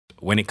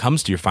When it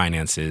comes to your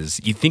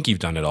finances, you think you've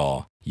done it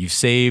all. You've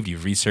saved,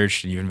 you've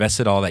researched, and you've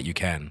invested all that you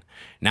can.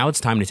 Now it's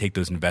time to take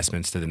those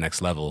investments to the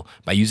next level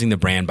by using the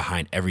brand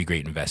behind every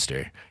great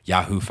investor,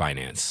 Yahoo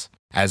Finance.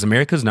 As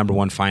America's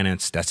 #1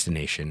 finance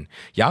destination,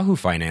 Yahoo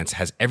Finance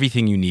has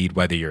everything you need,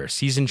 whether you're a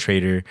seasoned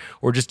trader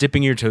or just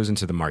dipping your toes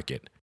into the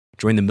market.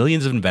 Join the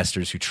millions of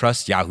investors who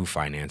trust Yahoo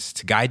Finance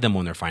to guide them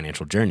on their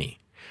financial journey.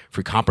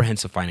 For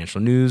comprehensive financial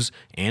news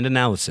and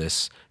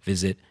analysis,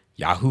 visit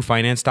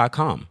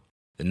yahoofinance.com.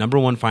 The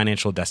 #1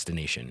 financial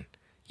destination,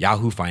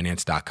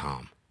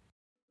 yahoofinance.com.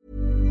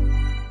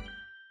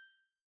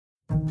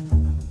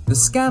 The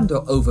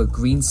scandal over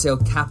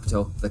Greensill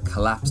Capital, the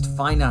collapsed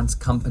finance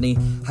company,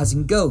 has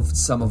engulfed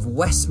some of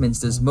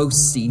Westminster's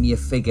most senior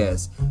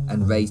figures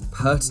and raised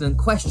pertinent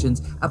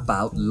questions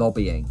about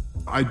lobbying.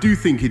 I do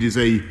think it is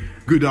a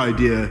good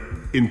idea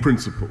in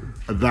principle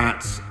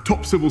that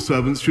top civil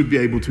servants should be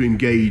able to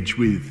engage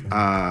with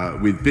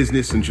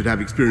business and should have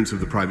experience of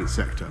the private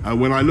sector.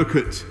 When I look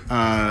at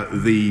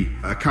the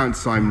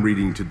accounts I'm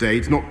reading today,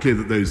 it's not clear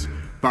that those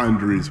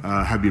boundaries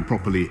have been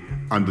properly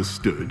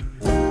understood.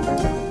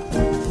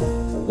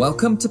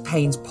 Welcome to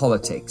Payne's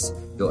Politics,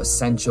 your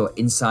essential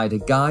insider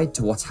guide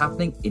to what's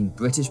happening in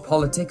British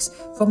politics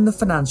from the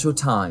Financial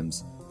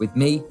Times, with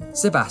me,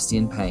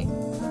 Sebastian Payne.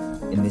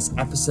 In this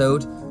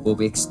episode, we'll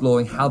be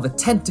exploring how the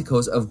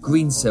tentacles of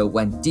Greensill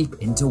went deep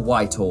into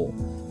Whitehall,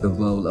 the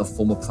role of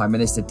former Prime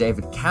Minister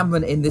David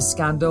Cameron in this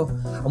scandal,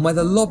 and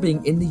whether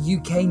lobbying in the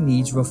UK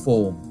needs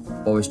reform.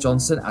 Boris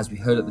Johnson, as we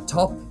heard at the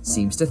top,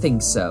 seems to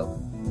think so.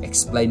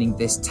 Explaining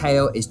this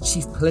tale is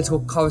Chief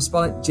Political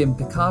Correspondent Jim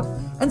Pickard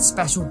and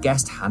special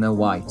guest Hannah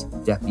White,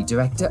 Deputy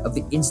Director of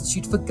the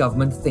Institute for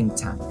Government think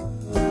tank.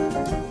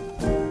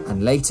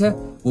 And later,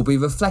 we'll be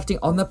reflecting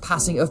on the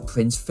passing of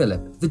Prince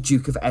Philip, the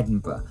Duke of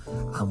Edinburgh,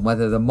 and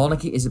whether the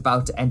monarchy is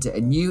about to enter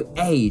a new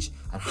age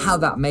and how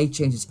that may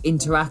change its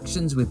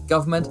interactions with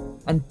government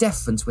and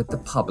deference with the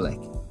public.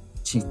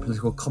 Chief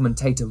Political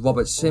Commentator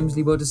Robert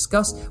Shrimsley will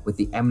discuss with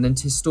the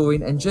eminent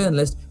historian and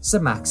journalist Sir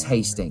Max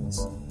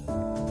Hastings.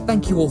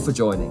 Thank you all for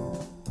joining.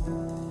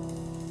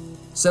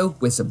 So,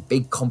 with some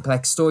big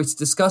complex stories to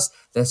discuss,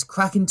 let's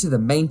crack into the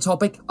main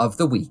topic of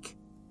the week.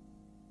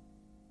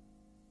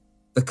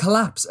 The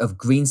collapse of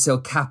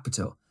Greensill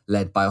Capital,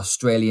 led by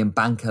Australian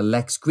banker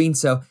Lex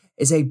Greensill,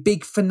 is a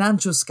big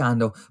financial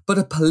scandal, but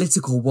a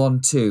political one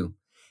too.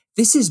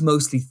 This is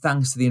mostly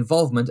thanks to the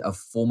involvement of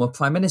former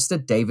Prime Minister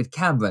David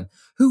Cameron,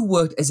 who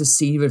worked as a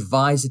senior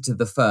advisor to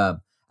the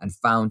firm and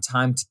found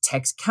time to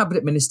text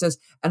cabinet ministers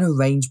and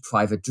arrange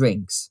private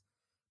drinks.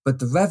 But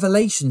the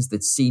revelations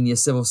that senior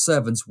civil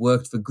servants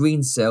worked for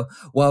Greensill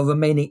while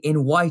remaining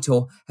in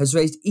Whitehall has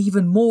raised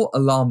even more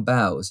alarm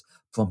bells,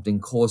 prompting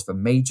calls for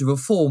major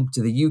reform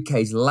to the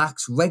UK's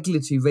lax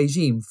regulatory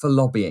regime for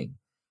lobbying.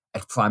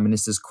 At Prime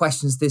Minister's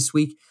Questions this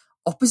week,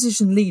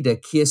 opposition leader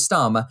Keir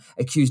Starmer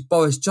accused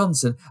Boris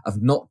Johnson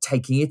of not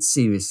taking it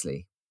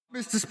seriously.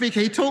 Mr. Speaker,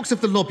 he talks of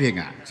the Lobbying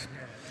Act.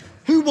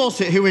 Who was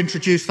it who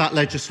introduced that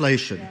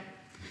legislation?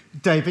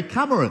 David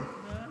Cameron.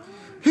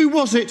 Who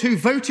was it who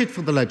voted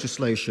for the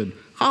legislation?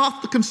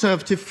 Half the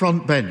Conservative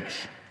front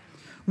bench.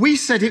 We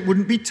said it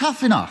wouldn't be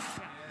tough enough.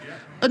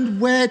 And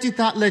where did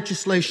that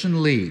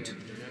legislation lead?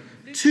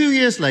 2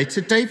 years later,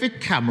 David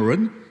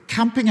Cameron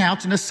camping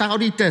out in a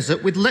Saudi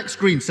desert with Lex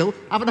Greensill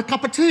having a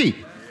cup of tea.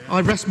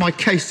 I rest my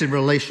case in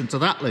relation to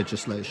that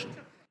legislation.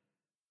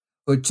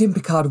 Well, Jim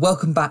Pickard,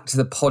 welcome back to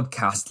the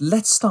podcast.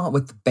 Let's start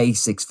with the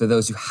basics for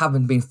those who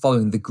haven't been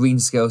following the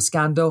Greensill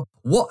scandal.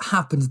 What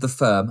happened to the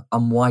firm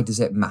and why does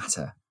it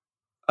matter?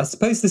 I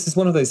suppose this is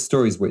one of those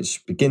stories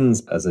which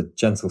begins as a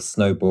gentle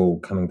snowball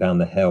coming down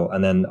the hill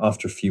and then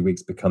after a few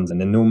weeks becomes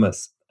an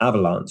enormous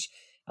avalanche.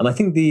 And I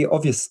think the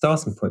obvious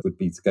starting point would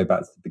be to go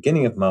back to the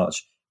beginning of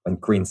March when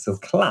Greensill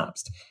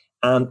collapsed.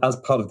 And as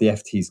part of the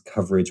FT's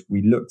coverage,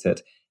 we looked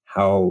at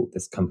how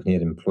this company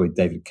had employed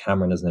David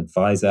Cameron as an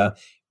advisor.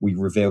 We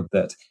revealed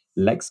that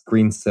Lex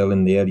Greensill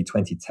in the early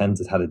 2010s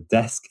had had a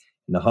desk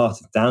in the heart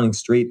of Downing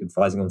Street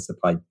advising on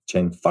supply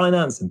chain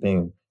finance and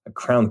being a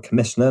Crown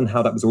Commissioner, and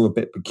how that was all a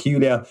bit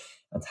peculiar,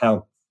 and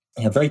how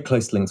he had very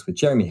close links with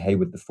Jeremy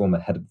Hayward, the former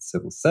head of the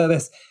Civil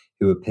Service,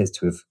 who appears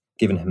to have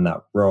given him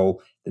that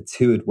role. The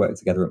two had worked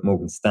together at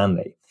Morgan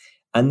Stanley.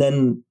 And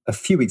then a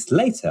few weeks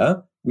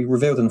later, we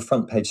revealed in a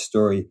front page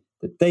story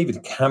that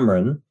David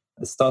Cameron,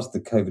 at the start of the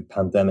COVID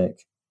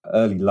pandemic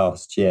early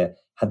last year,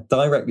 had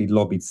directly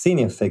lobbied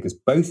senior figures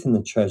both in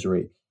the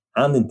Treasury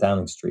and in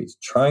Downing Street,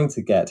 trying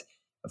to get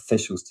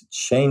officials to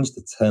change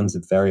the terms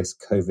of various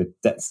COVID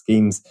debt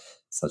schemes,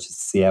 such as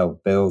CL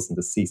bills and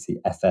the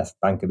CCFF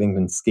Bank of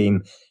England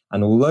scheme.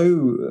 And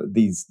although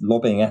these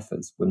lobbying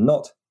efforts were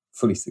not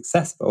fully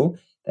successful,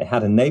 they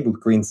had enabled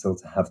Greensill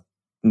to have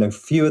no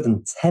fewer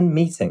than 10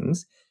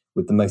 meetings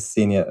with the most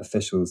senior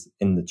officials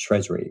in the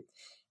Treasury.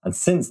 And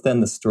since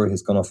then, the story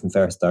has gone off in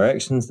various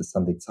directions. The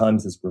Sunday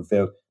Times has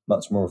revealed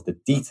much more of the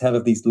detail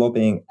of these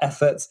lobbying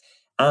efforts.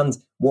 And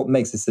what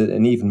makes this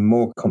an even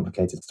more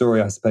complicated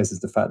story, I suppose,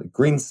 is the fact that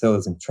Greensill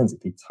is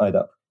intrinsically tied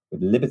up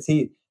with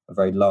Liberty, a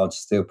very large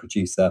steel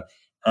producer,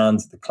 And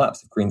the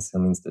collapse of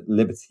Greensill means that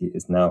Liberty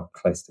is now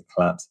close to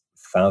collapse.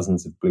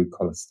 Thousands of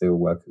blue-collar steel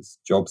workers'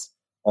 jobs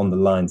on the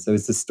line. So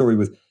it's a story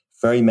with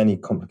very many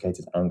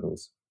complicated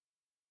angles.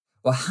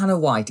 Well, Hannah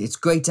White, it's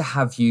great to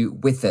have you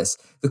with us.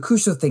 The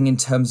crucial thing in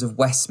terms of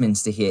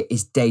Westminster here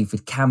is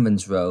David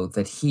Cameron's role,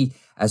 that he,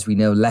 as we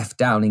know, left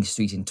Downing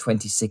Street in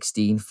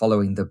 2016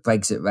 following the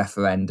Brexit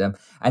referendum.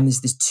 And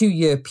there's this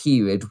 2-year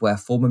period where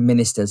former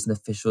ministers and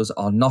officials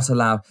are not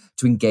allowed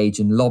to engage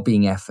in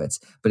lobbying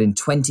efforts. But in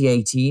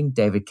 2018,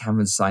 David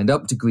Cameron signed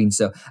up to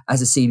Greensill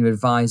as a senior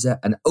advisor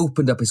and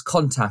opened up his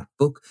contact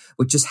book,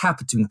 which just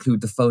happened to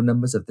include the phone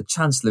numbers of the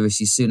Chancellor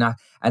Rishi Sunak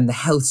and the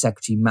Health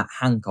Secretary Matt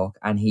Hancock.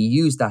 And he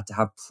used that to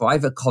have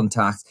private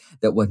contacts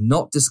that were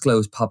not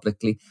disclosed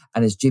publicly.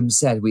 And as Jim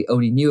said, we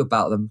only knew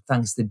about them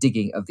thanks to the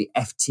digging of the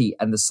FT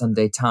and the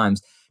Sunday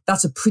Times.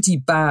 That's a pretty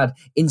bad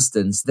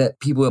instance that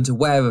people aren't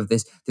aware of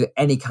this through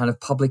any kind of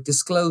public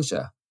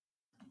disclosure.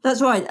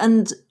 That's right.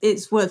 And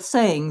it's worth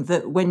saying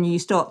that when you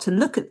start to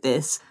look at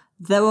this,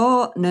 there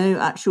are no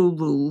actual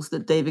rules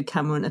that David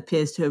Cameron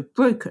appears to have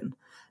broken.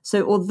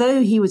 So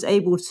although he was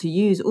able to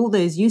use all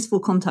those useful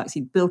contacts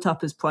he'd built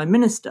up as Prime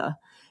Minister,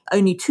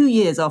 only 2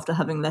 years after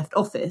having left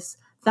office,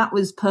 that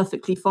was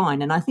perfectly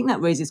fine. And I think that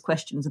raises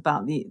questions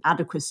about the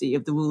adequacy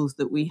of the rules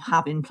that we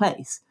have in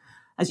place.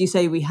 As you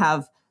say, we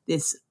have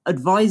this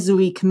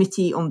advisory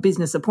committee on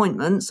business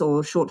appointments,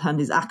 or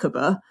shorthand is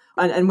ACOBA.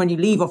 And when you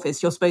leave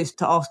office, you're supposed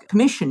to ask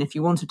permission if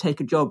you want to take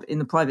a job in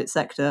the private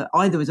sector,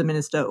 either as a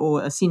minister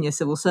or a senior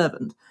civil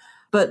servant.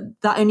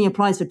 But that only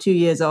applies for 2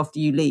 years after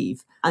you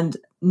leave. And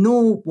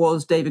nor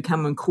was David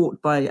Cameron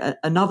caught by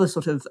another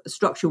sort of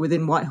structure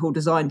within Whitehall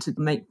designed to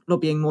make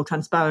lobbying more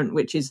transparent,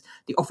 which is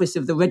the Office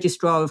of the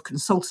Registrar of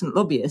Consultant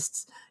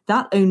Lobbyists.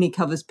 That only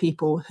covers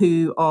people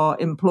who are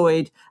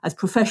employed as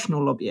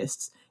professional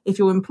lobbyists. If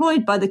you're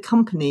employed by the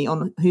company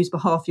on whose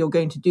behalf you're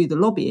going to do the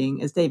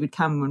lobbying, as David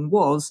Cameron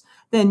was,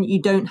 then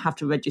you don't have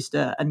to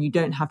register and you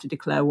don't have to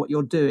declare what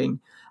you're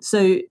doing.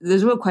 So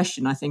there's a real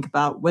question, I think,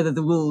 about whether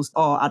the rules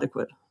are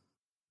adequate.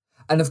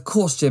 And of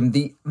course, Jim,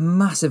 the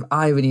massive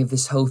irony of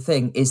this whole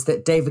thing is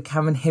that David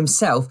Cameron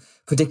himself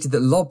predicted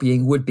that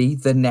lobbying would be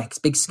the next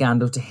big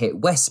scandal to hit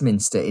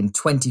Westminster. In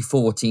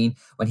 2014,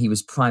 when he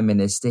was Prime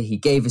Minister, he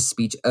gave a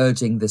speech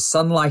urging the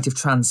sunlight of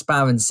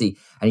transparency.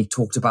 And he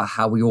talked about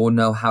how we all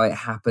know how it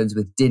happens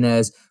with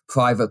dinners,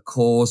 private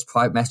calls,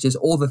 private messages,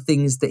 all the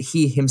things that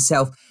he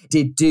himself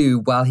did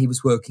do while he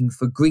was working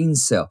for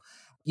Greensill.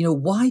 You know,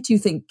 why do you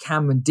think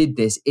Cameron did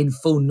this in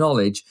full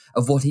knowledge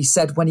of what he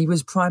said when he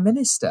was Prime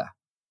Minister?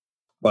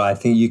 Well, I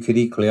think you could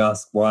equally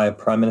ask why a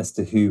Prime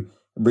Minister who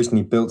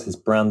originally built his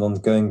brand on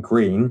going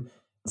green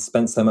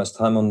spent so much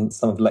time on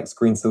some of Lex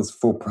Greensill's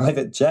 4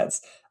 private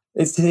jets.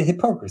 It's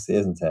hypocrisy,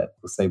 isn't it?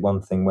 We'll say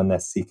one thing when they're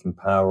seeking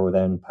power or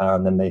they're in power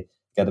and then they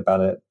forget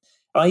about it.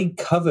 I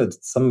covered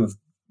some of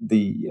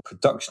the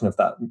production of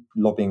that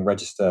lobbying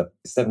register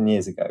 7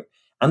 years ago.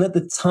 And at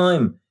the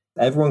time,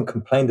 everyone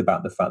complained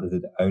about the fact that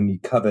it only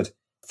covered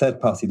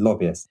third-party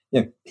lobbyists.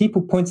 You know,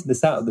 people pointed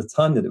this out at the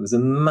time that it was a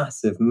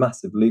massive,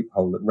 massive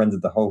loophole that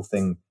rendered the whole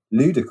thing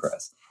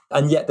ludicrous.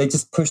 And yet they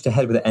just pushed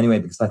ahead with it anyway,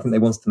 because I think they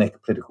wanted to make a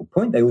political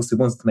point. They also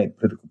wanted to make the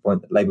political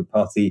point that Labour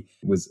Party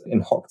was in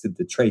hock to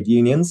the trade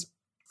unions.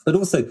 But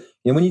also, you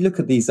know, when you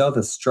look at these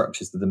other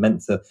structures that are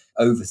meant to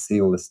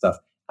oversee all this stuff,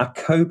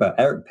 ACOBA,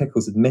 Eric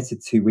Pickles admitted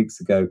 2 weeks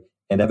ago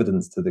in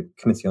evidence to the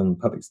Committee on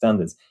Public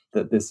Standards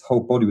that this whole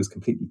body was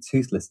completely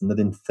toothless and that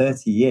in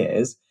 30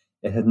 years,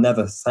 it had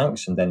never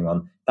sanctioned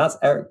anyone. That's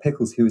Eric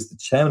Pickles, who is the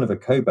chairman of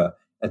ACOBA,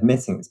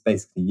 admitting it's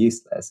basically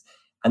useless.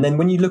 And then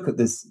when you look at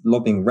this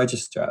lobbying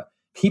register,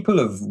 people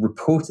have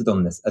reported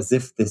on this as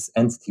if this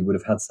entity would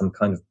have had some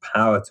kind of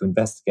power to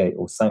investigate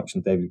or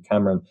sanction David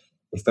Cameron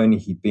if only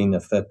he'd been a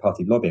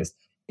third-party lobbyist.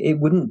 It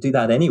wouldn't do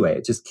that anyway.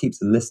 It just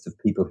keeps a list of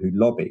people who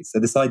lobby. So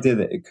this idea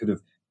that it could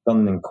have done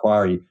an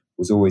inquiry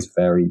was always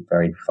very,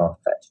 very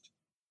far-fetched.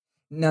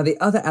 Now, the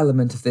other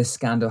element of this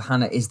scandal,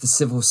 Hannah, is the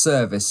civil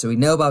service. So we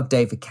know about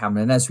David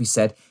Cameron, and as we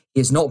said, he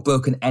has not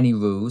broken any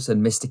rules,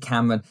 and Mr.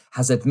 Cameron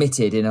has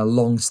admitted in a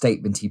long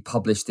statement he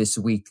published this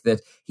week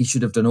that he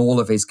should have done all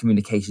of his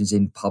communications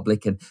in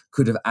public and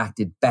could have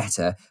acted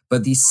better.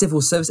 But the civil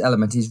service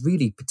element is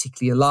really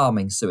particularly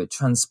alarming. So it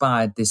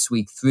transpired this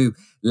week through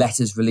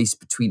letters released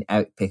between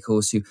Eric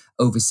Pickles, who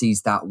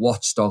oversees that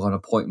watchdog on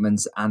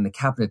appointments, and the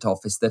Cabinet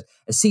Office, that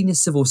a senior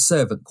civil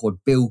servant called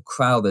Bill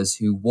Crowthers,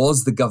 who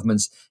was the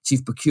government's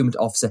chief procurement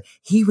officer,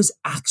 he was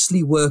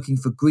actually working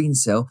for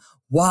Greensill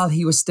while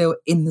he was still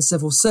in the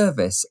civil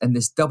service. And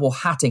this double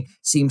hatting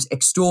seems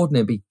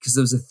extraordinary because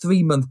there was a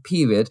 3-month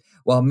period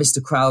while Mr.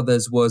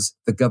 Crowthers was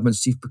the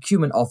government's chief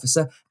procurement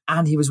officer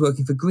and he was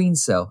working for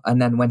Greensill. And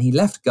then when he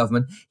left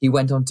government, he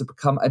went on to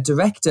become a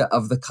director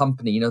of the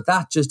company. You know,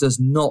 that just does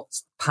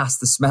not pass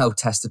the smell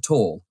test at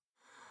all.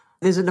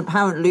 There's an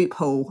apparent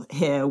loophole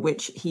here,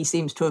 which he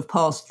seems to have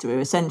passed through.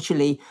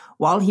 Essentially,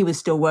 while he was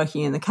still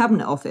working in the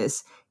Cabinet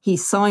Office, he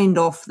signed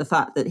off the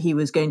fact that he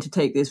was going to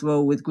take this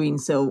role with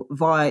Greensill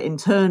via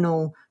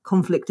internal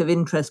conflict of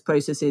interest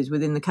processes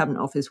within the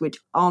Cabinet Office, which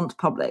aren't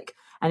public.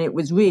 And it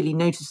was really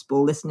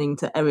noticeable listening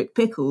to Eric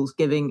Pickles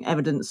giving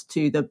evidence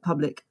to the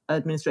Public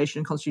Administration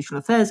and Constitutional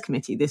Affairs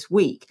Committee this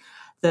week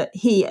that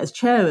he, as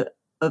chair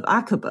of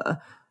ACABA,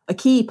 a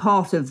key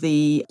part of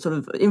the sort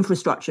of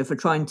infrastructure for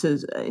trying to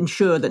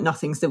ensure that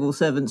nothing civil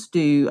servants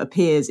do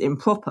appears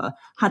improper,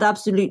 had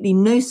absolutely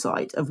no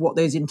sight of what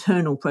those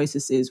internal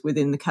processes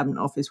within the Cabinet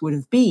Office would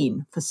have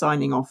been for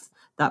signing off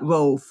that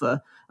role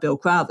for Bill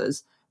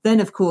Crowthers. Then,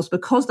 of course,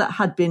 because that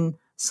had been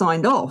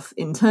signed off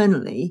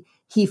internally,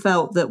 he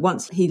felt that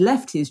once he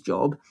left his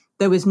job,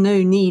 there was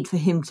no need for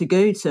him to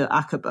go to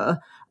ACABA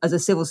as a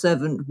civil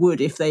servant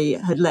would if they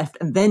had left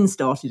and then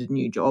started a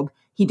new job.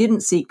 He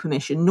didn't seek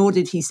permission, nor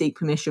did he seek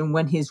permission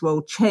when his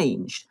role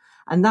changed.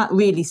 And that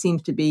really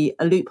seems to be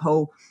a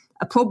loophole,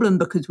 a problem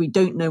because we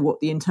don't know what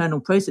the internal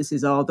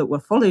processes are that were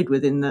followed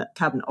within the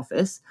Cabinet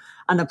Office,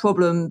 and a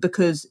problem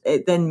because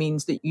it then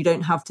means that you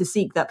don't have to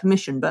seek that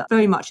permission. But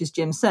very much as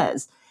Jim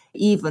says,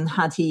 even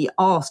had he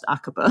asked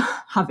ACABA,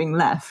 having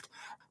left,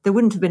 there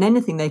wouldn't have been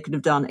anything they could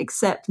have done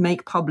except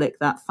make public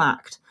that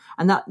fact.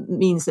 And that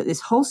means that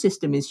this whole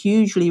system is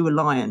hugely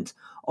reliant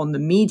on the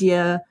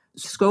media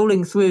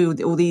scrolling through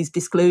all these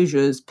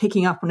disclosures,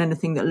 picking up on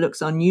anything that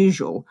looks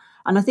unusual.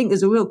 And I think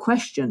there's a real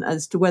question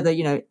as to whether,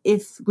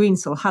 if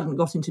Greensill hadn't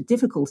got into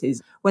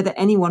difficulties, whether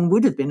anyone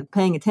would have been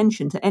paying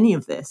attention to any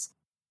of this.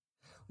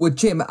 Well,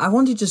 Jim, I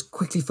want to just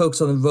quickly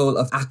focus on the role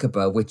of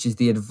ACABA, which is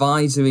the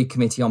Advisory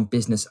Committee on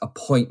Business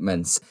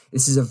Appointments.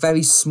 This is a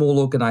very small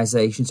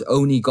organisation. It's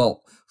only got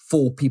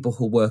 4 people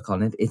who work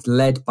on it. It's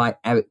led by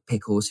Eric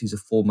Pickles, who's a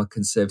former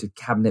Conservative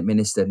cabinet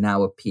minister,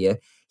 now a peer.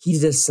 He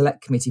did a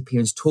select committee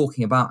appearance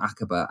talking about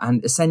ACABA,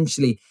 and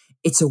essentially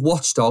it's a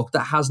watchdog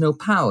that has no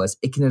powers.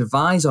 It can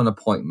advise on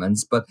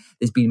appointments, but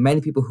there's been many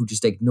people who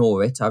just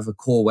ignore it. I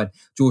recall when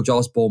George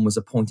Osborne was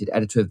appointed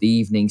editor of the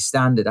Evening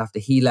Standard after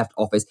he left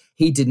office,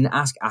 he didn't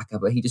ask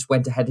ACABA, he just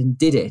went ahead and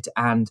did it,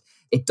 and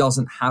it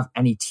doesn't have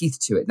any teeth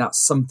to it.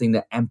 That's something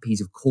that MPs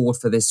have called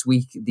for this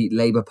week. The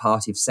Labour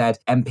Party have said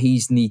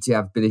MPs need to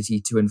have ability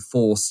to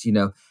enforce,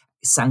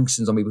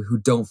 sanctions on people who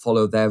don't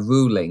follow their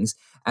rulings.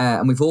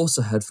 And we've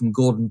also heard from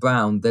Gordon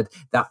Brown that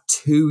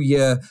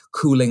 2-year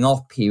cooling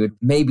off period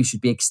maybe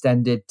should be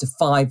extended to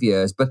 5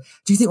 years. But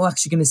do you think we're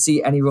actually going to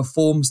see any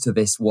reforms to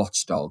this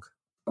watchdog?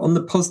 On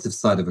the positive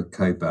side of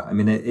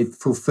ACOBA, it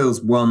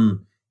fulfills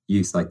one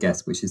use, I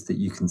guess, which is that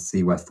you can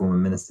see where former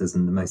ministers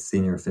and the most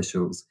senior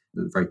officials,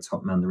 the very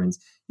top mandarins,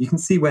 you can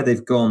see where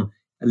they've gone,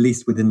 at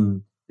least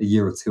within a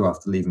year or two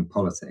after leaving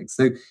politics.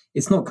 So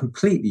it's not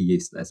completely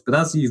useless. But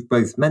as you've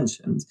both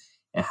mentioned,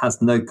 it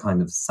has no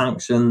kind of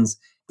sanctions.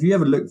 If you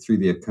ever look through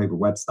the ACOBA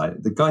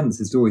website, the guidance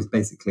is always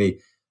basically,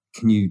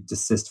 can you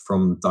desist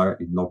from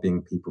directly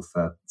lobbying people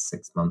for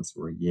 6 months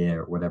or a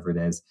year or whatever it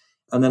is?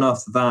 And then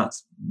after that,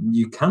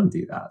 you can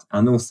do that.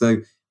 And also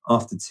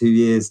after 2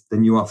 years,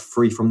 then you are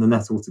free from the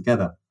net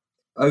altogether.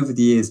 Over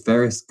the years,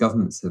 various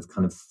governments have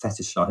kind of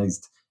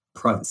fetishized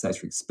private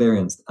sector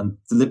experience and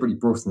deliberately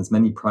brought in as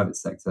many private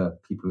sector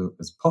people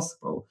as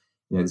possible.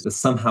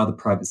 Somehow the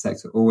private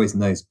sector always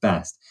knows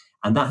best.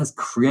 And that has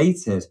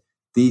created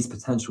these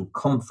potential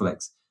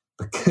conflicts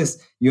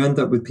because you end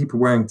up with people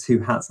wearing 2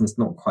 hats and it's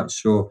not quite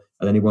sure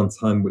at any one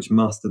time which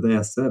master they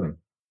are serving.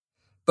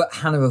 But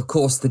Hannah, of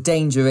course, the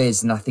danger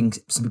is, and I think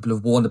some people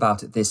have warned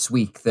about it this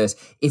week, that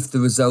if the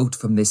result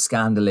from this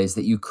scandal is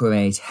that you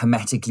create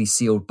hermetically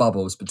sealed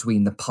bubbles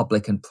between the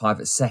public and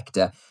private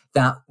sector,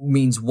 that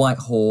means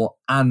Whitehall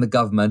and the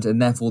government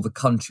and therefore the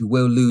country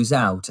will lose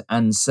out.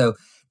 And so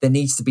there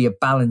needs to be a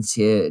balance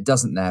here,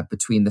 doesn't there,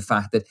 between the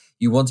fact that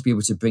you want to be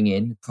able to bring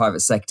in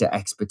private sector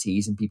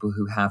expertise and people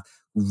who have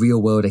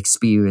real world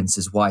experience,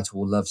 as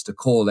Whitehall loves to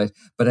call it.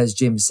 But as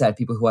Jim said,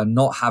 people who are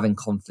not having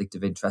conflict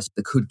of interest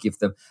that could give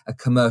them a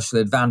commercial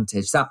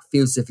advantage. That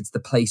feels as if it's the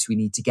place we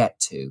need to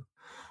get to.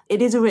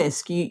 It is a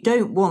risk. You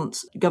don't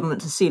want government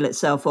to seal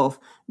itself off,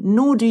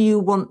 nor do you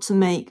want to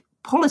make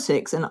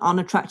politics an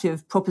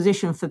unattractive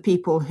proposition for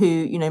people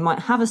who, might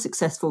have a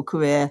successful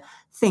career,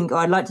 think,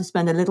 I'd like to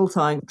spend a little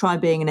time, try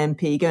being an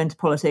MP, go into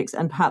politics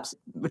and perhaps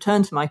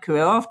return to my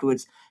career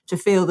afterwards, to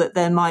feel that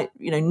they might,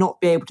 not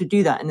be able to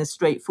do that in a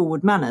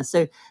straightforward manner.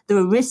 So there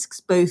are risks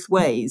both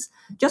ways.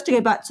 Just to go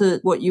back to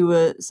what you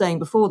were saying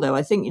before, though,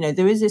 I think,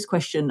 there is this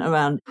question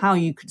around how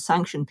you could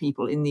sanction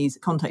people in these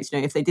contexts,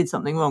 if they did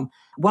something wrong.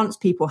 Once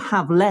people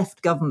have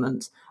left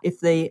government, if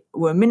they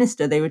were a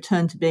minister, they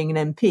return to being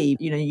an MP,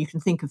 you can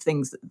think of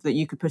things that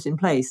you could put in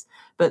place.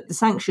 But the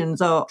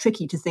sanctions are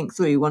tricky to think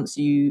through once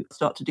you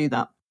start to do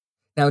that.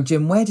 Now,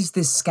 Jim, where does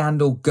this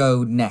scandal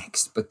go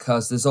next?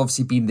 Because there's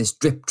obviously been this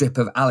drip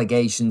of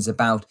allegations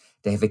about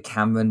David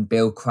Cameron,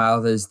 Bill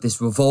Crowthers,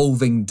 this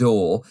revolving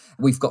door.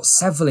 We've got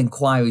several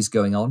inquiries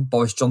going on.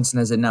 Boris Johnson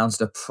has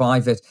announced a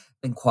private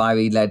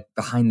inquiry led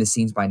behind the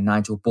scenes by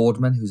Nigel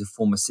Boardman, who's a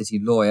former city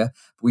lawyer.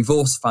 But we've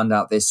also found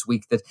out this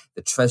week that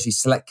the Treasury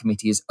Select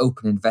Committee has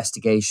opened an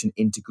investigation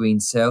into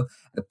Greensill.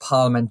 The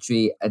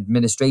Parliamentary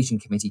Administration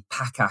Committee,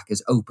 PACAC,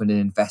 has opened an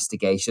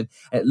investigation.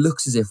 And it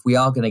looks as if we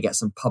are going to get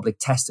some public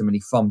testimony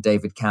from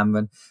David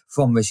Cameron,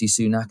 from Rishi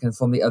Sunak, and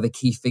from the other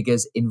key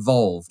figures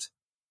involved.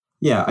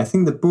 Yeah, I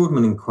think the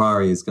Boardman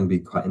inquiry is going to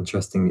be quite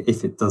interesting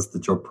if it does the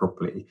job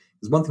properly.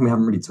 There's one thing we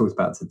haven't really talked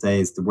about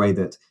today is the way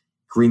that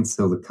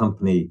Greensill, the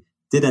company,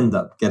 did end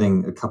up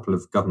getting a couple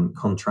of government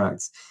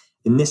contracts.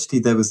 Initially,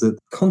 there was a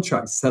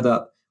contract set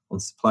up on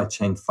supply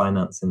chain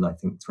finance in, I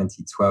think,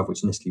 2012,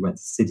 which initially went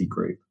to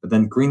Citigroup. But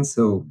then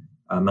Greensill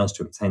managed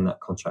to obtain that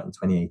contract in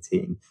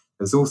 2018.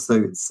 There's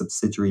also its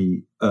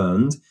subsidiary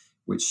Earned,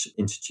 which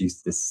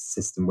introduced this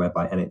system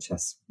whereby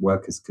NHS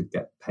workers could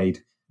get paid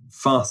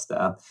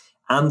faster.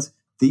 And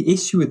the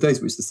issue with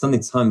those, which the Sunday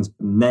Times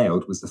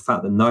nailed, was the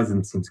fact that neither of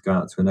them seemed to go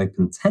out to an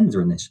open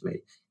tender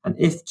initially. And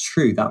if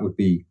true, that would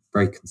be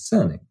very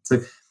concerning.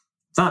 So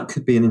that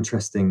could be an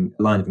interesting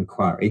line of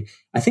inquiry.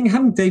 I think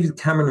having David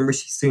Cameron and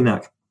Rishi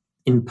Sunak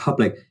in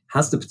public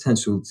has the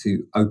potential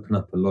to open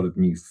up a lot of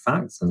new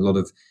facts and a lot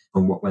of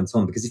on what went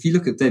on. Because if you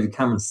look at David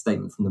Cameron's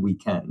statement from the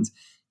weekend,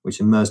 which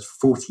emerged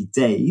 40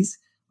 days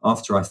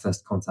after I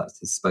first contacted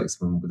his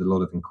spokesman with a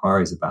lot of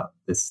inquiries about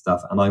this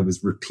stuff, and I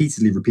was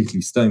repeatedly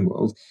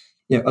stonewalled,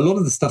 a lot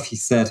of the stuff he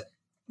said,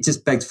 it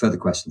just begged further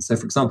questions. So,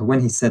 for example, when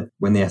the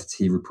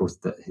FT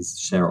reported that his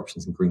share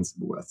options in Greensill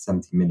were worth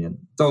 $70 million,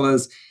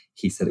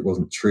 he said it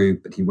wasn't true,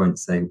 but he won't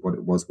say what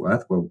it was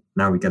worth. Well,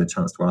 now we get a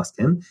chance to ask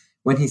him.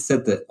 When he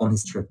said that on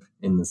his trip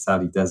in the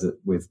Saudi desert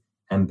with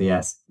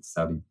MBS,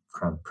 Saudi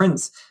Crown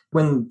Prince,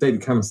 when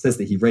David Cameron says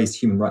that he raised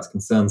human rights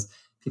concerns,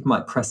 people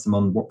might press him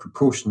on what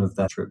proportion of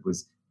their trip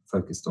was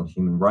focused on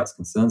human rights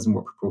concerns and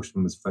what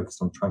proportion was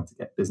focused on trying to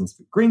get business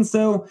for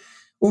Greensill.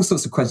 All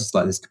sorts of questions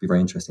like this could be very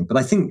interesting. But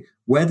I think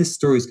where this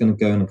story is going to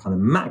go in a kind of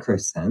macro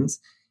sense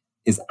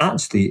is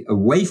actually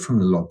away from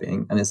the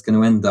lobbying, and it's going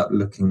to end up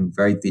looking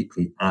very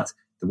deeply at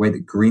the way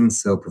that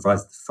Greensill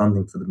provides the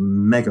funding for the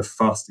mega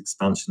fast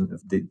expansion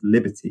of the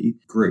Liberty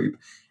Group,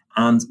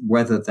 and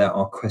whether there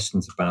are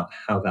questions about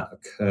how that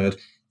occurred.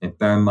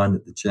 Bear in mind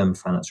that the German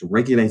financial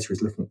regulator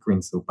is looking at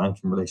Greensill Bank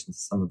in relation to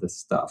some of this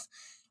stuff.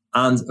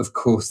 And, of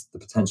course, the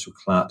potential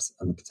collapse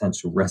and the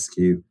potential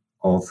rescue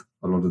of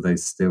a lot of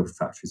those steel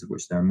factories, of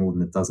which there are more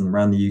than a dozen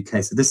around the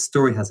UK. So this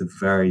story has a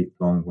very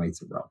long way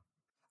to run.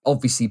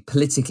 Obviously,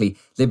 politically,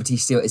 Liberty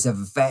Steel is a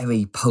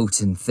very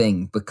potent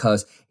thing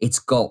because it's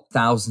got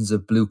thousands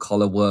of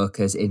blue-collar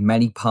workers in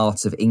many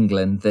parts of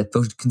England that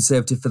voted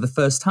Conservative for the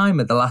first time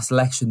at the last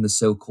election, the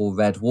so-called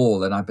Red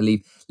Wall. And I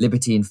believe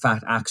Liberty, in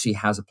fact, actually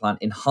has a plant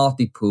in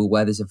Hartlepool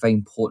where there's a very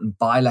important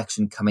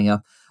by-election coming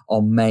up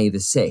on May the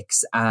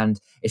 6th.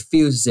 And it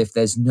feels as if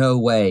there's no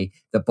way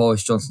that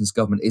Boris Johnson's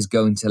government is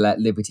going to let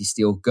Liberty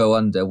Steel go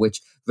under,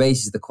 which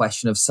raises the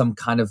question of some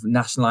kind of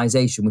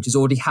nationalisation, which has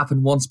already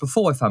happened once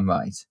before, if I'm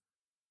right.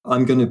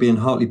 I'm going to be in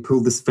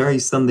Hartlepool this very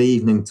Sunday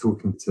evening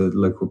talking to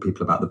local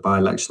people about the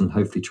by-election,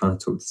 hopefully trying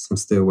to talk to some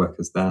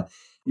steelworkers there.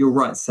 You're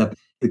right, Seb.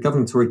 The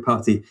governing Tory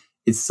party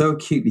is so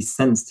acutely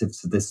sensitive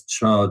to this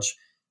charge,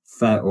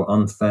 fair or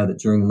unfair, that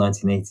during the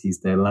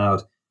 1980s they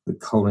allowed the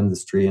coal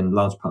industry and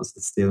large parts of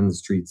the steel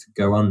industry to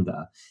go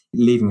under,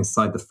 leaving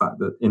aside the fact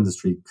that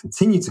industry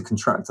continued to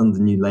contract under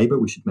New Labour.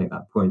 We should make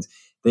that point.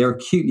 They are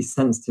acutely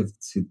sensitive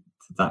to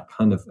that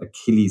kind of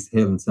Achilles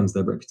heel in terms of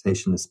their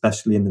reputation,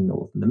 especially in the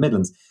North and the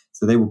Midlands.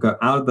 So they will go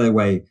out of their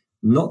way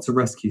not to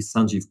rescue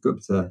Sanjeev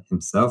Gupta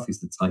himself,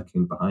 who's the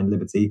tycoon behind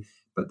Liberty,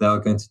 but they are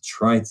going to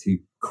try to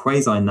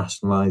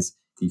quasi-nationalise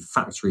the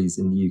factories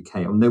in the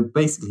UK. And they'll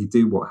basically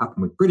do what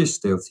happened with British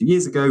Steel 2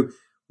 years ago,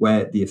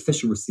 where the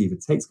official receiver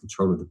takes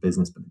control of the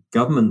business, but the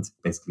government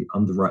basically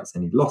underwrites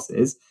any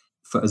losses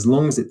for as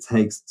long as it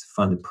takes to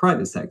find a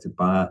private sector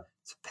buyer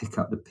to pick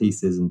up the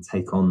pieces and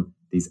take on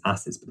these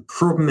assets. But the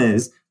problem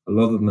is, a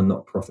lot of them are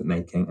not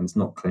profit-making, and it's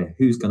not clear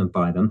who's going to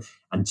buy them.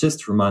 And just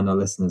to remind our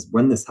listeners,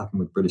 when this happened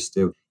with British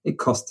Steel, it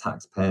cost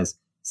taxpayers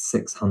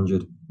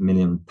 £600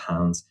 million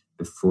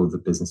before the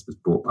business was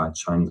bought by a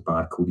Chinese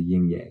buyer called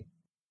Yingye.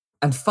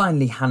 And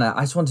finally, Hannah,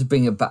 I just want to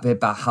bring a bit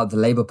about how the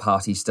Labour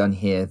Party's done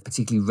here,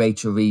 particularly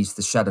Rachel Reeves,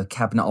 the Shadow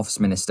Cabinet Office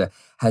Minister,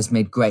 has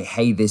made great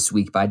hay this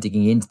week by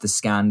digging into the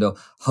scandal,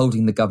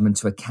 holding the government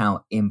to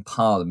account in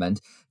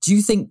Parliament. Do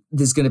you think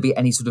there's going to be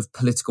any sort of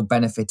political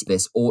benefit to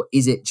this, or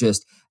is it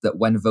just that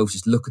when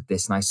voters look at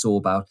this, and I saw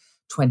about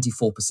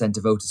 24%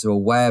 of voters are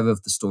aware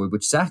of the story,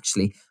 which is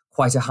actually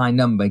quite a high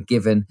number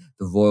given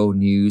the royal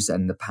news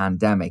and the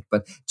pandemic.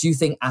 But do you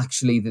think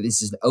actually that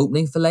this is an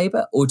opening for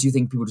Labour, or do you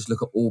think people just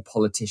look at all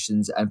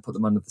politicians and put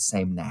them under the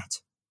same net?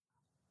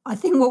 I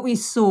think what we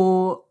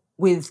saw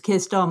with Keir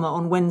Starmer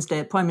on Wednesday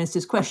at Prime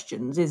Minister's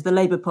Questions is the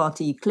Labour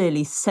Party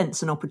clearly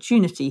sense an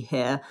opportunity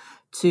here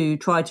to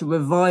try to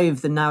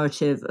revive the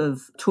narrative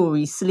of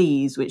Tory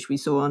sleaze, which we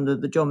saw under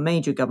the John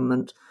Major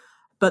government.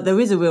 But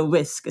there is a real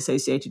risk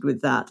associated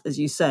with that, as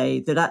you say,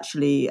 that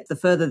actually the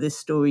further this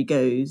story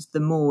goes, the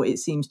more it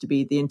seems to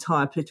be the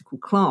entire political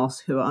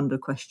class who are under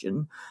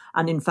question.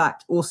 And in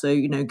fact, also,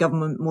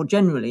 government more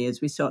generally,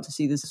 as we start to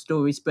see this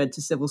story spread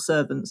to civil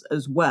servants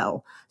as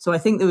well. So I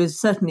think there is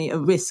certainly a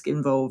risk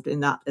involved in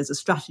that as a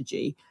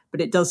strategy.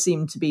 But it does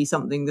seem to be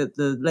something that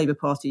the Labour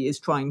Party is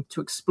trying to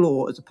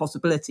explore as a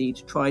possibility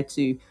to try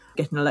to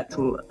get an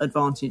electoral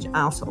advantage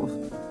out of.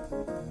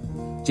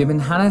 Jim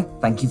and Hannah,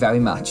 thank you very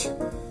much.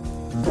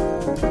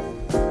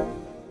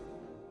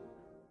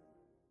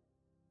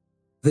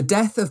 The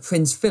death of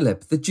Prince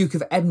Philip, the Duke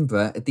of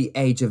Edinburgh, at the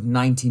age of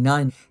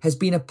 99 has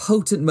been a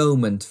potent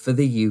moment for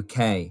the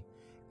UK.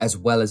 As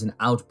well as an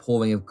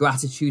outpouring of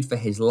gratitude for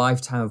his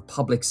lifetime of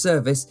public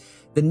service,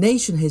 the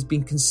nation has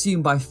been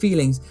consumed by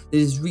feelings that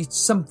it has reached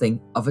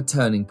something of a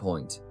turning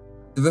point.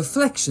 The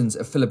reflections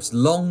of Philip's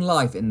long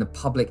life in the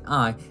public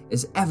eye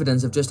is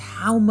evidence of just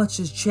how much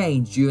has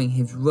changed during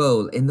his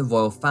role in the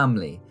royal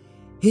family.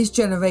 His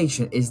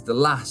generation is the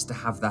last to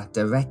have that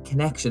direct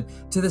connection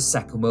to the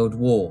Second World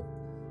War.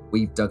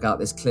 We've dug out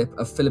this clip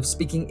of Philip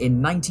speaking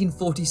in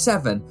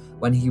 1947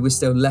 when he was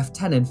still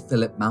Lieutenant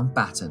Philip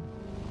Mountbatten.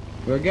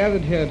 We're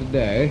gathered here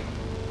today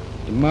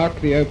to mark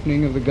the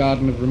opening of the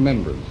Garden of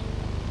Remembrance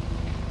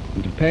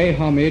and to pay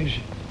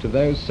homage to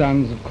those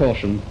sons of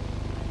caution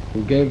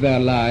who gave their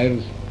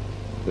lives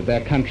that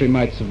their country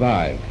might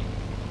survive.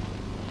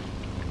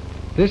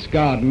 This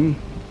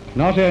garden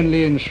not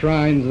only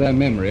enshrines their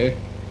memory,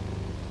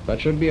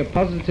 but should be a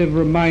positive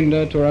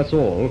reminder to us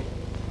all,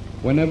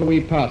 whenever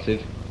we pass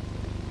it,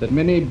 that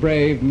many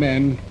brave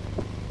men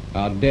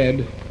are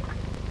dead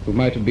who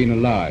might have been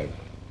alive.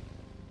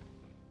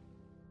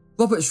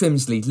 Robert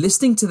Shrimsley,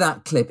 listening to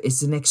that clip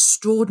is an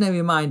extraordinary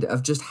reminder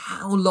of just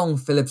how long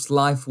Philip's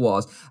life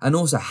was and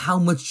also how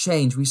much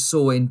change we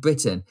saw in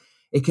Britain.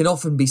 It can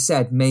often be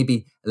said,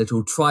 maybe a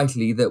little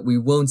tritely, that we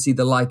won't see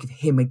the like of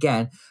him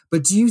again,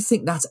 but do you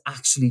think that's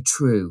actually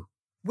true?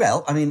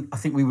 Well, I mean, I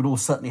think we would all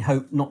certainly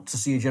hope not to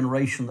see a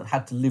generation that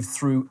had to live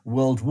through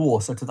World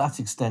War, so to that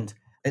extent,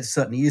 it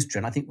certainly is true.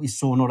 And I think we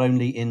saw not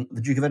only in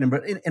the Duke of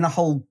Edinburgh, in a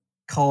whole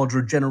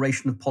cadre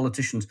generation of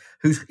politicians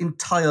whose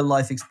entire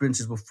life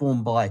experiences were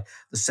formed by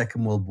the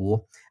Second World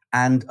War.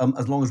 And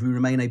as long as we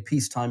remain a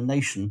peacetime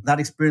nation,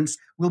 that experience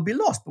will be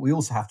lost. But we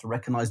also have to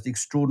recognise the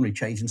extraordinary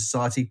change in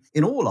society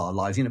in all our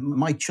lives. You know,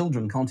 my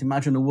children can't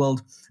imagine a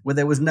world where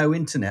there was no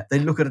internet. They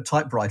look at a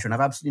typewriter and have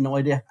absolutely no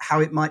idea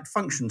how it might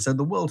function. So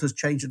the world has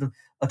changed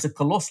at a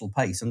colossal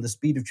pace, and the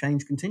speed of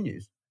change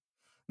continues.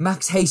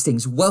 Max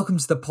Hastings, welcome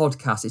to the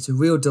podcast. It's a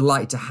real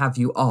delight to have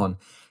you on.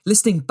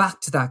 Listening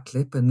back to that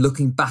clip and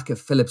looking back at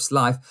Philip's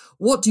life,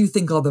 what do you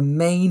think are the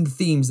main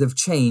themes of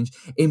change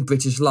in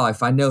British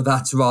life? I know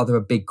that's rather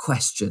a big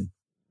question.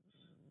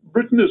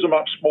 Britain is a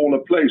much smaller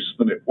place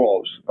than it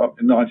was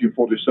in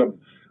 1947.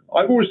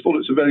 I've always thought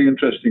it's a very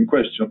interesting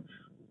question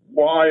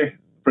why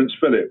Prince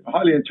Philip, a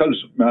highly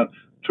intelligent man,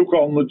 took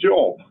on the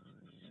job.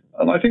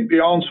 And I think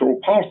the answer, or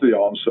part of the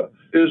answer,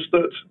 is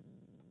that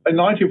in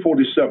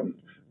 1947,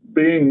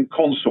 being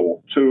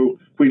consort to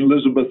Queen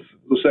Elizabeth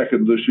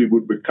II, as she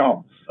would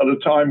become, at a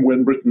time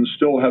when Britain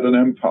still had an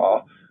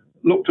empire,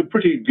 looked a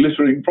pretty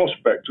glittering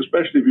prospect,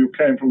 especially if you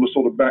came from the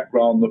sort of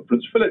background that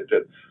Prince Philip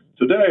did.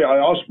 Today, I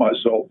ask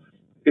myself,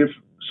 if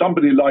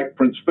somebody like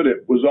Prince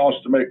Philip was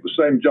asked to make the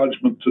same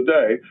judgment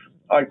today,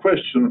 I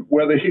question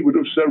whether he would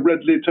have so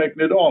readily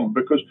taken it on,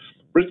 because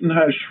Britain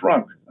has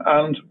shrunk.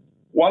 And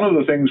one of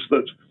the things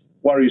that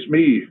worries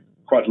me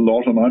quite a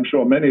lot, and I'm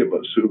sure many of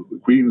us who are the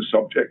Queen's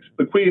subject,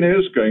 the Queen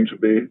is going to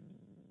be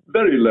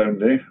very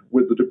lonely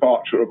with the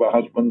departure of her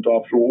husband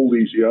after all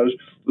these years.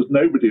 There's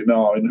nobody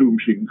now in whom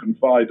she can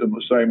confide in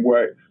the same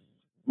way.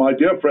 My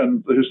dear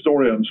friend, the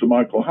historian Sir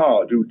Michael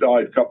Howard, who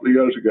died a couple of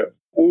years ago,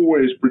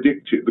 always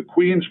predicted the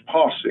Queen's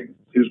passing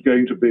is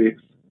going to be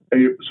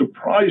a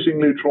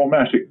surprisingly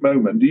traumatic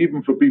moment,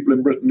 even for people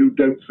in Britain who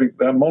don't think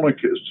they're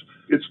monarchists.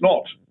 It's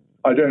not,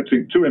 I don't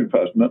think, too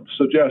impertinent to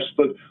suggest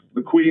that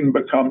the Queen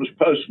becomes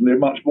personally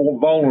much more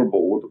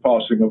vulnerable with the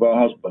passing of her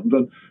husband.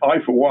 And I,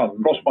 for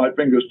one, cross my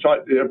fingers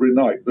tightly every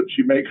night that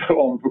she may go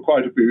on for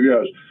quite a few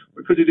years,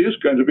 because it is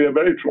going to be a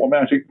very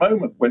traumatic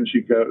moment when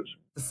she goes.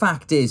 The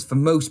fact is, for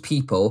most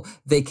people,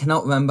 they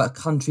cannot remember a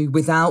country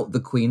without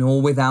the Queen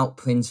or without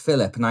Prince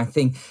Philip. And I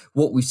think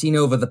what we've seen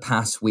over the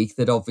past week,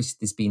 that obviously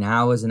there's been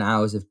hours and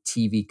hours of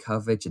TV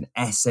coverage and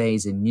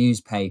essays and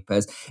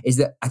newspapers, is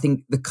that I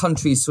think the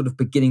country is sort of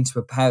beginning to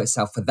prepare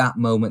itself for that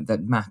moment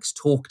that Max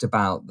talked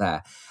about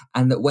there.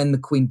 And that when the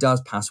Queen does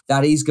pass,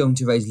 that is going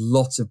to raise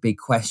lots of big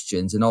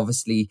questions. And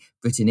obviously,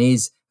 Britain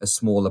is a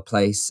smaller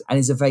place and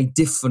is a very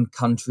different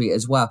country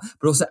as well.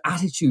 But also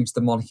attitudes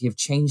to the monarchy have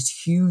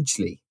changed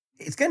hugely.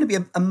 It's going to be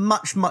a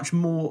much, much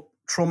more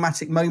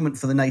traumatic moment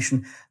for the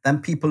nation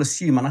than people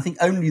assume. And I think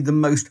only the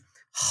most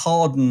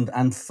hardened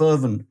and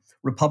fervent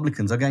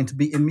Republicans are going to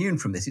be immune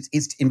from this.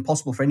 It's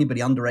impossible for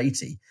anybody under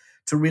 80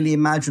 to really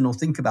imagine or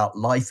think about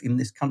life in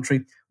this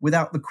country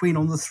without the Queen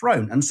on the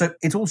throne. And so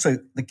it's also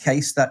the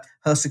case that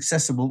her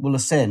successor will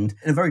ascend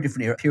in a very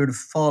different era, a period of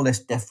far less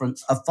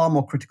deference, a far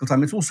more critical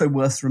time. It's also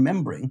worth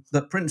remembering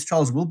that Prince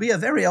Charles will be a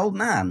very old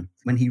man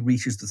when he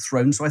reaches the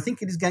throne. So I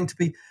think it is going to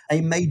be a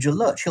major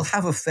lurch. He'll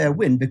have a fair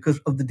win because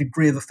of the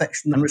degree of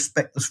affection and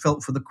respect that's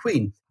felt for the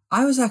Queen.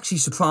 I was actually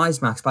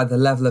surprised, Max, by the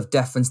level of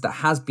deference that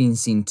has been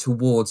seen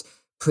towards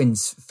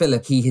Prince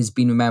Philip. He has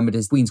been remembered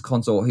as Queen's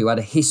consort who had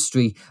a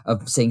history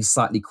of saying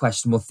slightly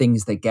questionable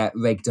things that get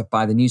rigged up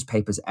by the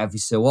newspapers every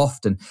so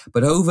often.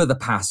 But over the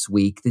past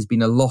week, there's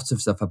been a lot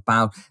of stuff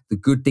about the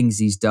good things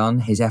he's done,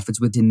 his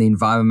efforts within the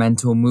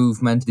environmental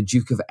movement, the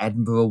Duke of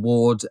Edinburgh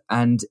Award.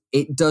 And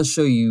it does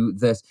show you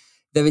that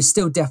there is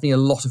still definitely a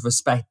lot of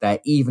respect there,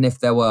 even if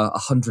there were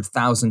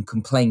 100,000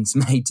 complaints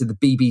made to the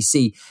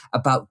BBC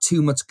about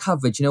too much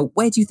coverage.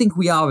 Where do you think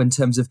we are in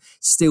terms of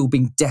still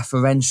being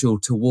deferential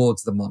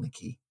towards the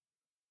monarchy?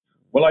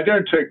 Well, I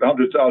don't take the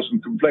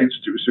 100,000 complaints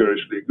too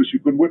seriously, because you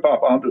can whip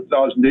up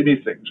 100,000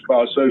 anythings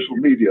via social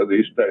media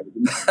these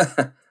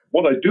days.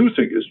 What I do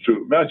think is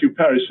true, Matthew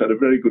Parris had a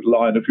very good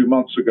line a few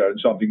months ago in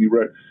something he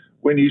wrote,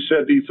 when he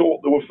said he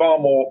thought there were far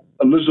more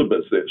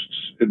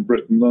Elizabethists in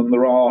Britain than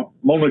there are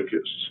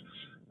monarchists.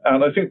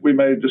 And I think we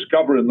may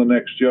discover in the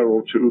next year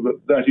or two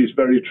that that is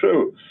very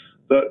true,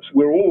 that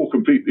we're all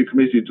completely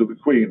committed to the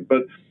Queen.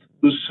 But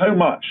there's so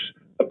much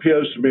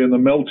appears to be in the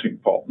melting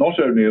pot, not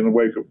only in the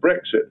wake of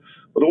Brexit,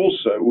 but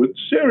also with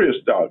serious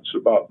doubts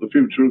about the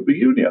future of the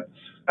Union.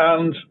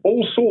 And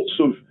all sorts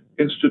of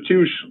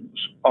institutions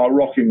are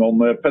rocking on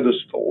their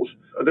pedestals.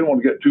 I don't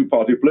want to get too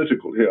party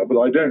political here, but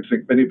I don't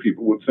think many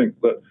people would think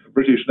that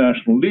British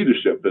national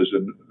leadership is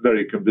in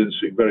very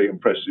convincing, very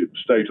impressive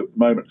state at the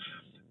moment.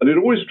 And it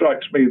always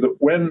strikes me that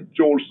when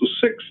George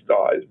VI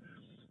died,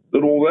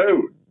 that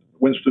although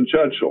Winston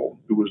Churchill,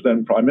 who was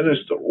then Prime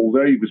Minister,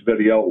 although he was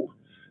very old,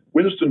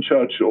 Winston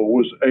Churchill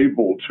was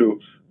able to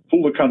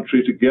pull the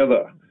country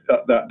together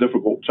at that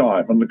difficult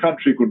time, and the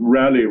country could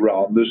rally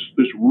around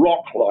this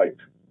rock-like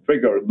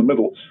figure in the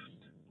middle.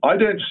 I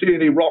don't see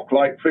any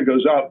rock-like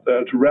figures out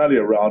there to rally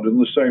around in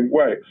the same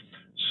way.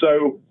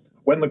 So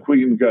when the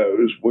Queen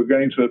goes, we're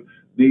going to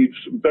need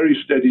some very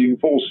steadying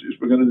forces.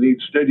 We're going to need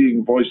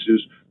steadying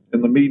voices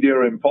in the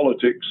media, in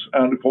politics,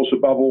 and, of course,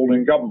 above all,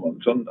 in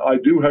government. And I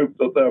do hope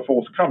that they're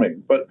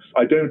forthcoming, but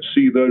I don't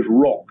see those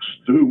rocks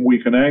to whom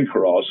we can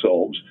anchor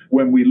ourselves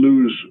when we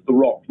lose the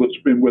rock that's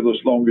been with us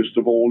longest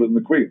of all in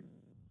the Queen.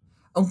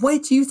 And where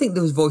do you think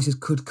those voices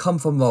could come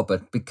from,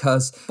 Robert?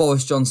 Because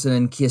Boris Johnson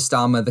and Keir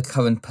Starmer, the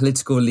current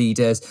political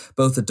leaders,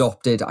 both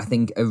adopted, I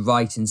think, a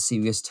right and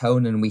serious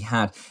tone. And we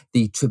had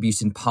the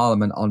tribute in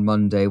Parliament on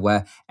Monday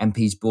where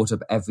MPs brought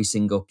up every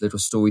single little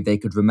story they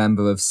could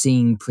remember of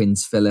seeing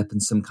Prince Philip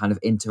and some kind of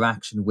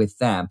interaction with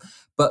them.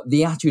 But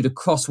the attitude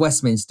across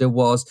Westminster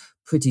was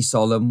pretty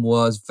solemn,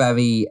 was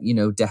very,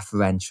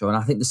 deferential. And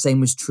I think the same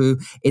was true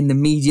in the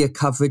media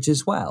coverage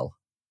as well.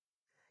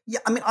 Yeah,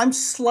 I mean, I'm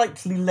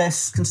slightly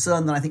less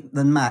concerned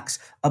than Max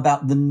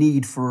about the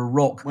need for a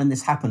rock when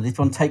this happened. If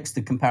one takes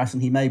the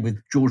comparison he made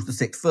with George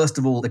VI, first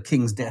of all, the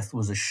King's death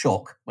was a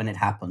shock when it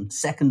happened.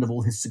 Second of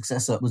all, his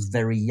successor was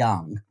very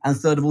young. And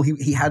third of all,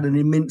 he had an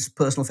immense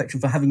personal affection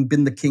for having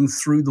been the king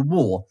through the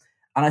war.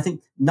 And I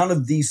think none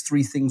of these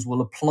three things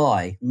will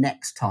apply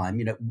next time.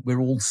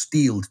 We're all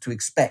steeled to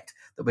expect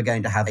that we're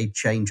going to have a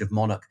change of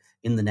monarch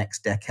in the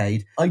next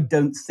decade. I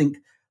don't think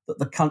that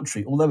the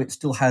country, although it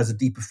still has a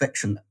deep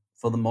affection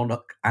for the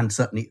monarch and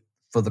certainly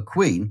for the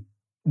Queen,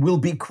 will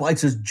be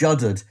quite as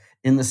juddered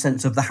in the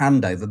sense of the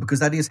handover, because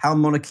that is how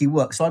monarchy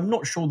works. So I'm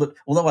not sure that,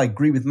 although I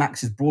agree with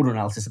Max's broader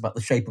analysis about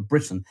the shape of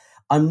Britain,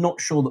 I'm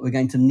not sure that we're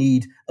going to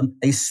need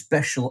a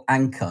special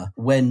anchor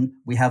when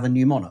we have a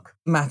new monarch.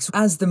 Max,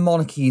 as the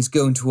monarchy is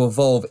going to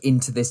evolve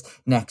into this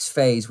next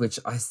phase, which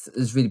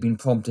has really been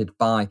prompted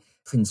by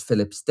Prince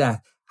Philip's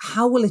death,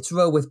 how will its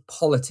role with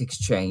politics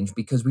change?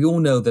 Because we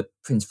all know that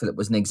Prince Philip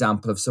was an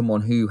example of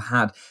someone who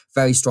had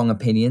very strong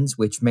opinions,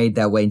 which made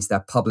their way into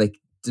their public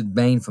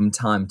domain from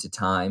time to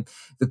time.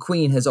 The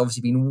Queen has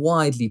obviously been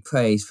widely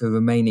praised for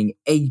remaining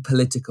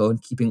apolitical and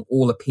keeping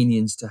all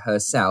opinions to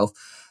herself.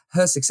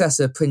 Her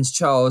successor, Prince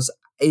Charles,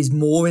 is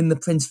more in the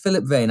Prince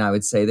Philip vein, I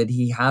would say, that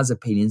he has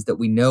opinions, that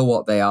we know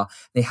what they are.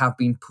 They have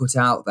been put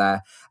out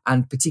there.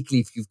 And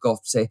particularly if you've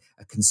got, say,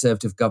 a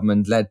Conservative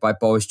government led by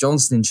Boris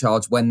Johnson in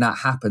charge, when that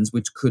happens,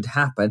 which could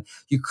happen,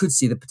 you could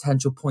see the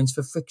potential points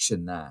for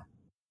friction there.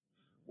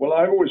 Well,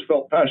 I've always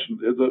felt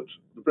passionately that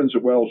the Prince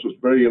of Wales was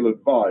very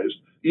ill-advised,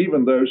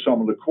 even though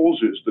some of the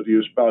causes that he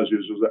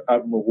espouses as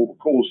admirable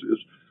causes,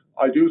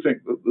 I do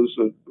think that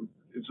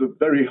it's a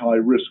very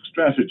high-risk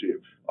strategy.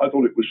 I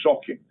thought it was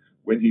shocking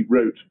when he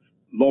wrote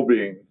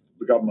lobbying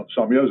the government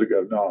some years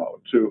ago now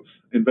to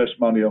invest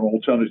money on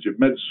alternative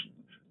medicine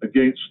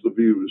against the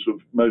views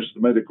of most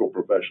of the medical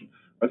profession.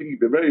 I think he'd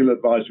be very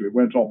ill-advised if he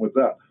went on with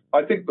that.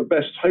 I think the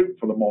best hope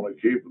for the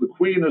monarchy, the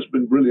Queen has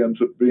been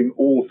brilliant at being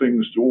all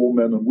things to all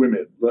men and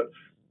women, that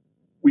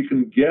we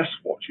can guess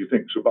what she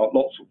thinks about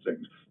lots of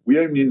things. We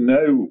only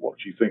know what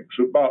she thinks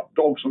about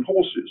dogs and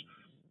horses.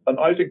 And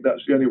I think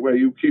that's the only way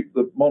you keep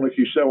the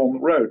monarchy show on the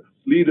road.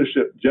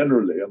 Leadership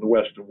generally in the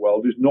Western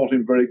world is not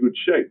in very good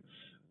shape.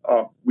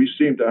 We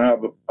seem to have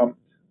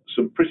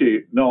some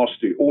pretty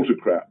nasty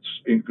autocrats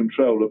in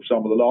control of some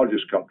of the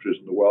largest countries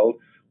in the world.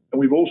 And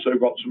we've also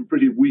got some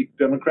pretty weak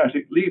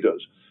democratic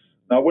leaders.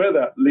 Now, where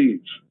that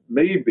leads,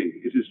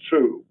 maybe it is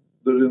true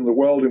that in the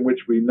world in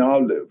which we now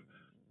live,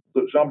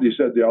 that somebody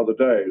said the other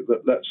day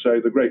that, let's say,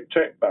 the great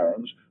tech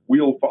barons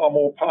wield far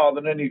more power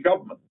than any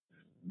government.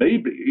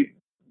 Maybe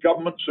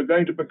governments are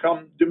going to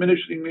become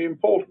diminishingly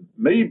important.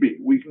 Maybe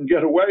we can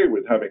get away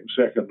with having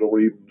second or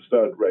even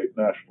third-rate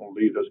national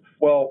leaders.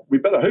 Well, we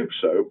better hope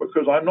so,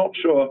 because I'm not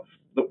sure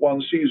that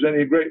one sees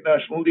any great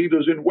national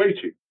leaders in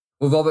waiting.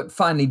 Well, Robert,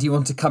 finally, do you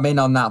want to come in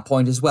on that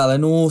point as well?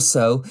 And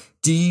also,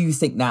 do you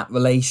think that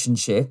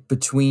relationship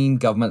between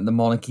government and the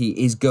monarchy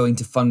is going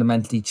to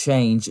fundamentally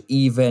change,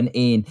 even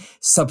in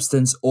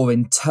substance or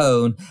in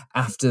tone,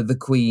 after the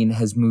Queen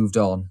has moved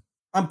on?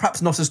 I'm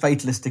perhaps not as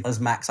fatalistic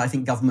as Max. I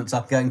think governments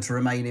are going to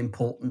remain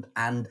important.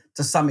 And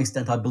to some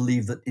extent, I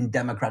believe that in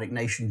democratic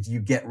nations, you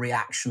get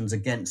reactions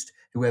against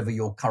whoever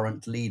your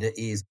current leader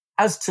is.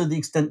 As to the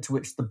extent to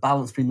which the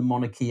balance between the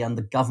monarchy and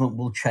the government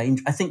will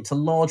change, I think to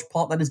large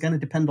part that is going to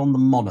depend on the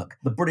monarch.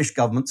 The British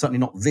government, certainly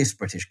not this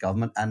British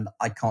government, and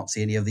I can't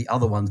see any of the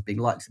other ones being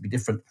likely to be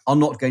different, are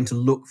not going to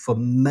look for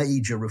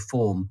major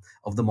reform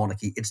of the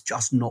monarchy. It's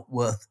just not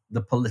worth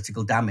the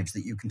political damage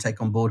that you can take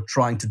on board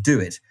trying to do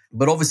it.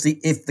 But obviously,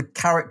 if the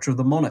character of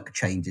the monarch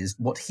changes,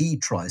 what he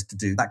tries to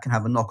do, that can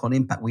have a knock-on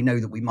impact. We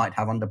know that we might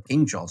have under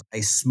King Charles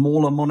a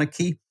smaller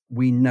monarchy.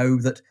 We know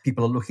that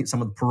people are looking at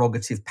some of the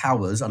prerogative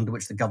powers under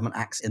which the government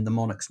acts in the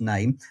monarch's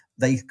name.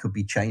 They could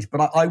be changed.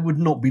 But I would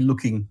not be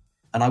looking,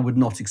 and I would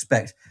not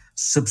expect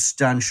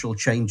substantial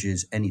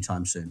changes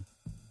anytime soon.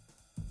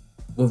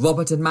 Well,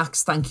 Robert and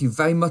Max, thank you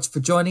very much for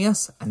joining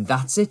us. And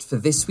that's it for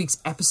this week's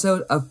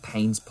episode of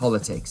Payne's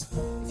Politics.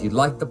 If you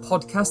like the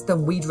podcast,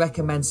 then we'd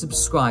recommend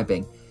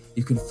subscribing.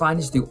 You can find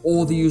us through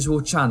all the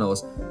usual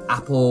channels,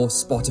 Apple,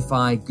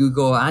 Spotify,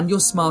 Google, and your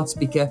smart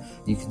speaker.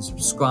 You can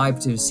subscribe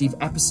to receive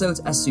episodes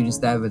as soon as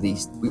they're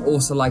released. We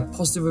also like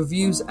positive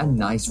reviews and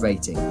nice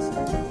ratings.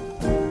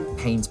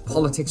 Payne's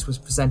Politics was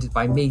presented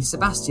by me,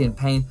 Sebastian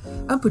Payne,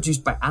 and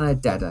produced by Anna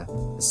Dedder.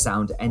 The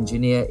sound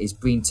engineer is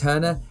Breen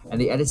Turner,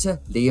 and the editor,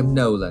 Liam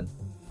Nolan.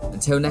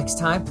 Until next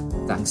time,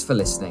 thanks for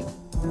listening.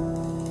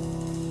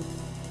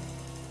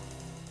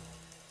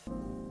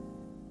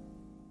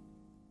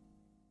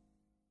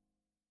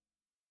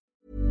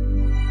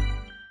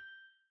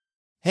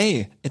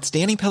 Hey, it's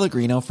Danny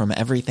Pellegrino from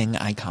Everything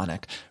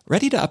Iconic.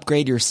 Ready to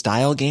upgrade your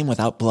style game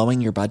without blowing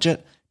your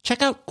budget?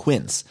 Check out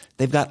Quince.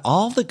 They've got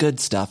all the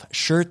good stuff,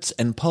 shirts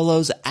and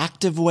polos,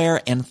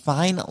 activewear, and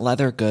fine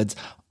leather goods,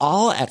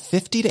 all at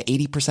 50 to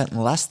 80%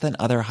 less than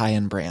other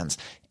high-end brands.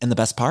 And the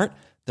best part?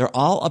 They're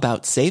all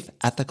about safe,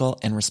 ethical,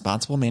 and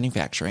responsible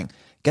manufacturing.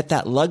 Get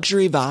that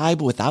luxury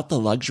vibe without the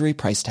luxury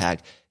price tag.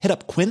 Hit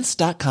up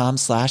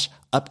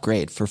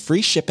quince.com/upgrade for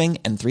free shipping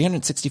and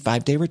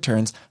 365-day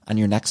returns on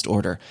your next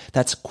order.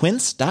 That's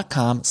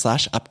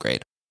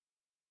quince.com/upgrade.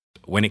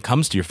 When it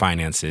comes to your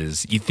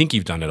finances, you think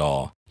you've done it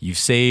all. You've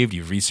saved,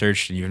 you've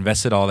researched, and you've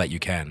invested all that you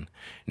can.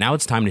 Now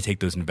it's time to take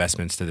those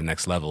investments to the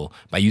next level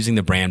by using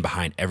the brand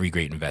behind every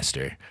great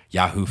investor,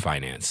 Yahoo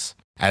Finance.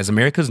 As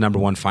America's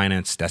 #1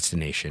 finance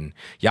destination,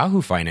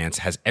 Yahoo Finance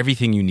has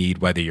everything you need,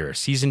 whether you're a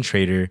seasoned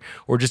trader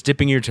or just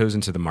dipping your toes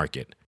into the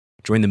market.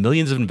 Join the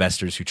millions of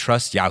investors who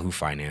trust Yahoo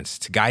Finance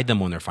to guide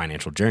them on their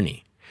financial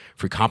journey.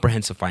 For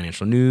comprehensive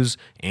financial news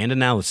and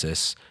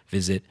analysis,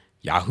 visit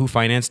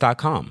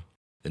yahoofinance.com,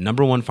 the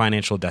 #1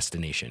 financial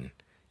destination,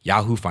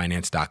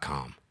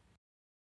 yahoofinance.com.